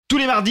Tous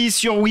les mardis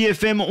sur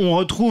WeFM, on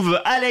retrouve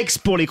Alex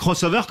pour les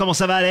crossovers. Comment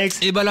ça va, Alex ?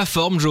 Eh bah la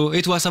forme, Joe.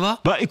 Et toi, ça va ?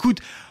 Bah écoute,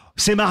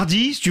 c'est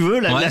mardi, si tu veux,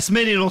 la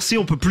semaine est lancée,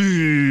 on peut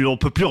plus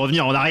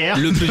revenir en arrière.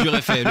 Le plus dur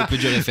est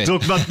fait.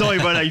 Donc maintenant, et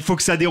voilà, il faut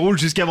que ça déroule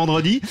jusqu'à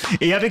vendredi.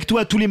 Et avec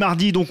toi, tous les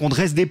mardis, donc on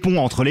dresse des ponts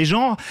entre les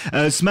genres.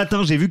 Ce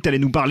matin, j'ai vu que t'allais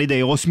nous parler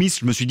d'Aerosmith.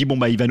 Je me suis dit, bon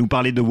bah il va nous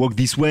parler de Walk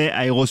This Way,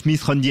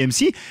 Aerosmith, Run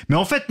DMC. Mais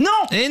en fait, non !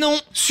 Et non !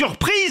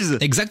 Surprise !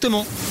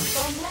 Exactement.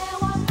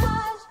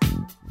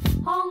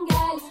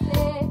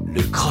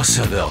 Le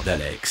crossover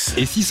d'Alex.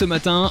 Et si ce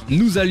matin,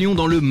 nous allions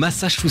dans le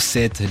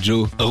Massachusetts,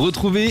 Joe,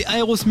 retrouver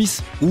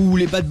Aerosmith, ou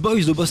les Bad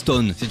Boys de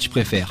Boston, si tu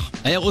préfères.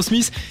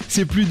 Aerosmith,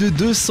 c'est plus de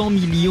 200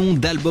 millions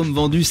d'albums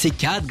vendus, c'est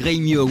 4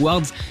 Grammy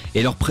Awards,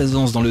 et leur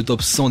présence dans le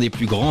top 100 des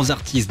plus grands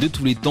artistes de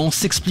tous les temps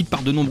s'explique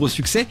par de nombreux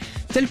succès,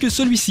 tels que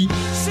celui-ci.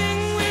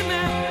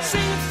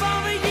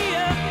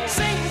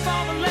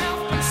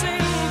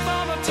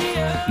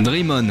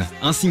 Dream On,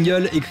 un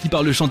single écrit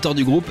par le chanteur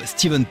du groupe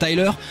Steven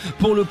Tyler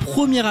pour le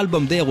premier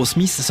album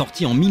d'Aerosmith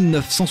sorti en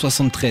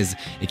 1973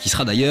 et qui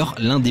sera d'ailleurs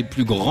l'un des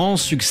plus grands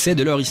succès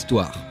de leur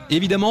histoire.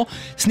 Évidemment,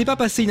 ce n'est pas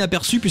passé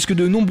inaperçu puisque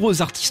de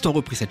nombreux artistes ont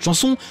repris cette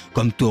chanson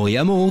comme Tori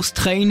Amos,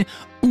 Train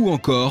ou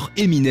encore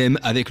Eminem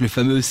avec le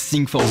fameux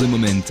Sing for the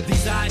Moment.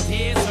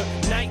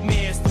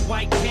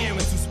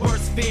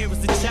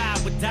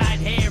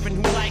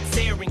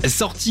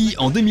 Sorti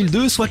en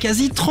 2002, soit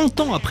quasi 30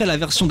 ans après la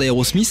version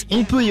d'Aerosmith,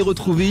 on peut y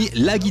retrouver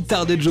la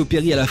guitare de Joe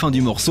Perry à la fin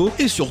du morceau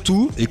et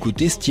surtout,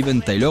 écouter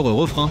Steven Tyler au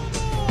refrain.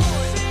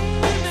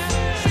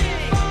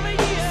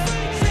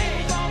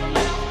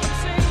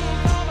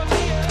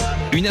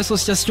 Une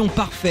association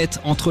parfaite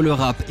entre le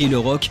rap et le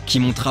rock qui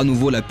montre à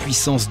nouveau la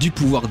puissance du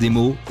pouvoir des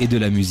mots et de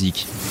la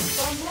musique.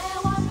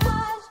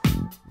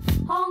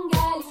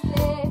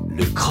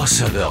 Le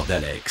crossover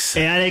d'Alex.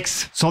 Et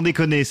Alex, sans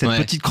déconner, cette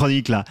petite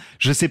chronique là,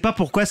 je sais pas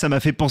pourquoi ça m'a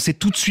fait penser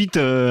tout de suite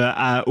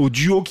au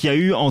duo qu'il y a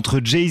eu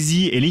entre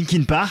Jay-Z et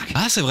Linkin Park.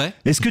 Ah, c'est vrai.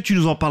 Est-ce que tu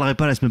nous en parlerais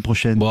pas la semaine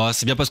prochaine ? Bon,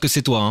 c'est bien parce que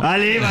c'est toi, hein.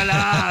 Allez,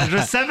 voilà,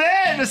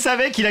 je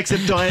savais qu'il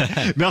accepterait.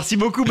 Merci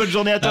beaucoup, bonne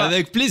journée à toi.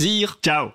 Avec plaisir. Ciao.